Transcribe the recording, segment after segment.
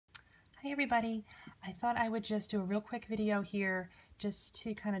Hi everybody, I thought I would just do a real quick video here just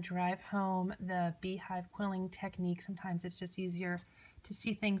to kind of drive home the beehive quilling technique. Sometimes it's just easier to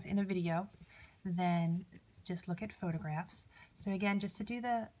see things in a video than just look at photographs. So again, just to do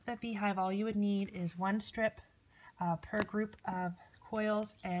the beehive, all you would need is one strip per group of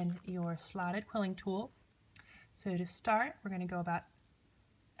coils and your slotted quilling tool. So to start, we're going to go about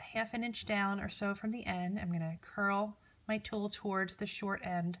half an inch down or so from the end. I'm going to curl my tool towards the short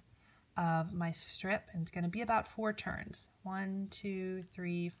end of my strip, and it's going to be about 4 turns. 1, 2,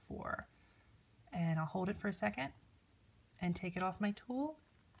 3, 4. And I'll hold it for a second and take it off my tool.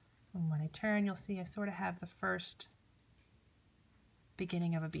 And when I turn, you'll see I sort of have the first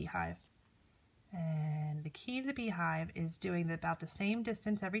beginning of a beehive. And the key to the beehive is doing about the same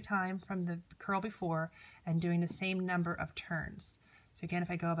distance every time from the curl before and doing the same number of turns. So again, if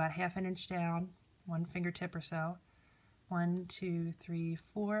I go about half an inch down, 1 fingertip or so, 1, 2, 3,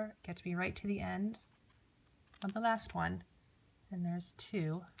 4, gets me right to the end of the last one. And there's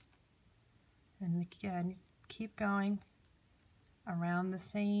 2. And again, keep going around the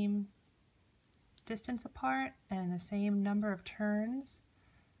same distance apart and the same number of turns.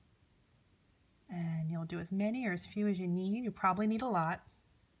 And you'll do as many or as few as you need. You probably need a lot.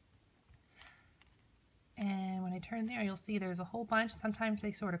 And when I turn there, you'll see there's a whole bunch. Sometimes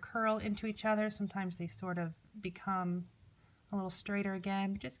they sort of curl into each other. Sometimes they sort of become a little straighter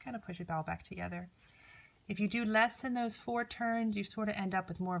again. Just kind of push it all back together. If you do less than those 4 turns, you sort of end up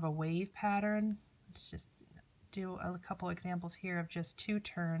with more of a wave pattern. Let's just do a couple examples here of just 2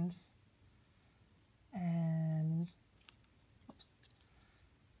 turns. And oops,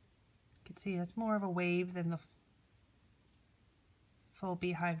 you can see it's more of a wave than the full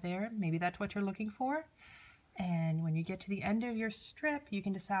beehive there. Maybe that's what you're looking for. And when you get to the end of your strip, you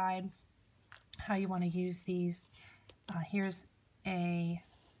can decide how you want to use these. Here's a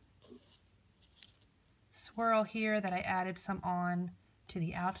swirl here that I added some on to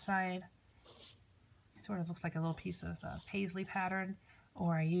the outside. Sort of looks like a little piece of paisley pattern.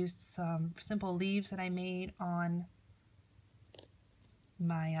 Or I used some simple leaves that I made on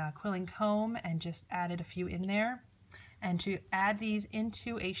my quilling comb and just added a few in there. And to add these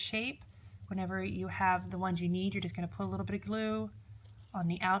into a shape, whenever you have the ones you need, you're just going to put a little bit of glue on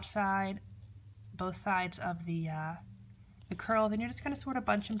the outside, both sides of the curl. Then you're just going to sort of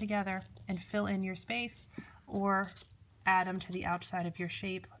bunch them together and fill in your space, or add them to the outside of your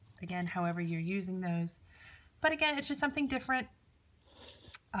shape, again, however you're using those. But again, it's just something different.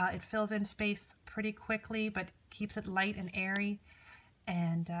 It fills in space pretty quickly, but keeps it light and airy.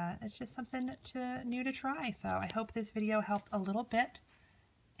 And it's just something new to try. So I hope this video helped a little bit,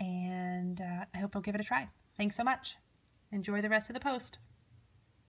 and I hope you'll give it a try. Thanks so much. Enjoy the rest of the post.